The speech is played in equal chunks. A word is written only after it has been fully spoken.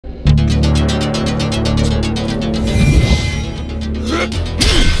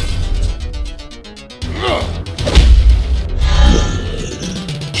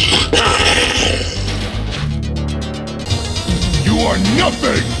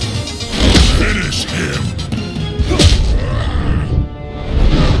Finish him!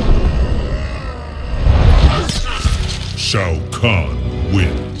 Shao Kahn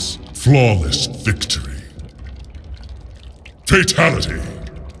wins. Flawless victory. Fatality!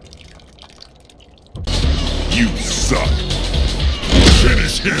 You suck!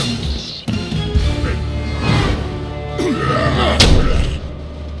 Finish him!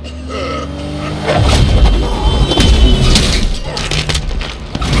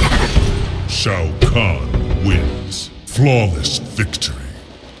 Shao Kahn wins. Flawless victory.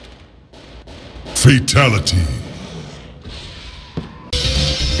 Fatality.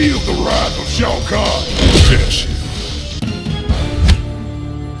 Feel the wrath of Shao Kahn. Finish him.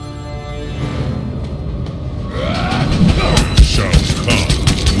 Shao Kahn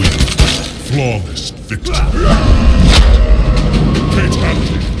wins. Flawless victory.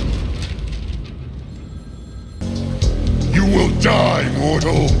 Fatality. You will die,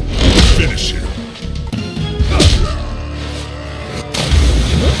 mortal. Finish him.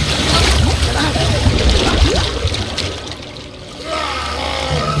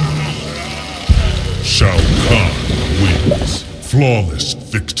 Shao Kahn wins. Flawless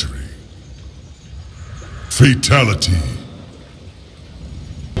victory. Fatality.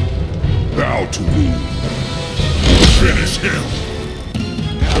 Bow to me. Finish him.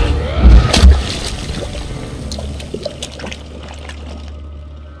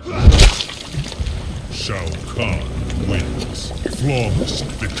 Shao Kahn wins. Flawless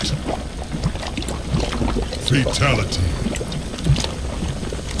victory. Fatality.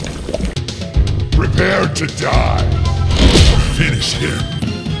 Prepare to die. Finish him.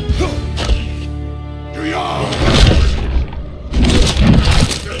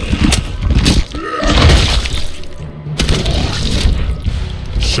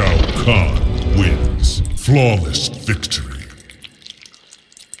 Shao Kahn wins. Flawless victory.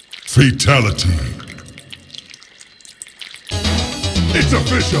 Fatality. It's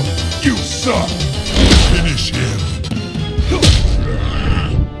official! You suck! Finish him!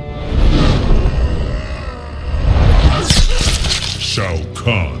 Shao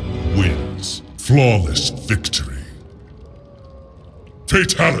Kahn wins. Flawless victory.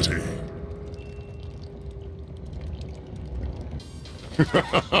 Fatality!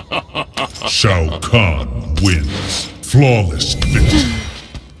 Shao Kahn wins. Flawless victory.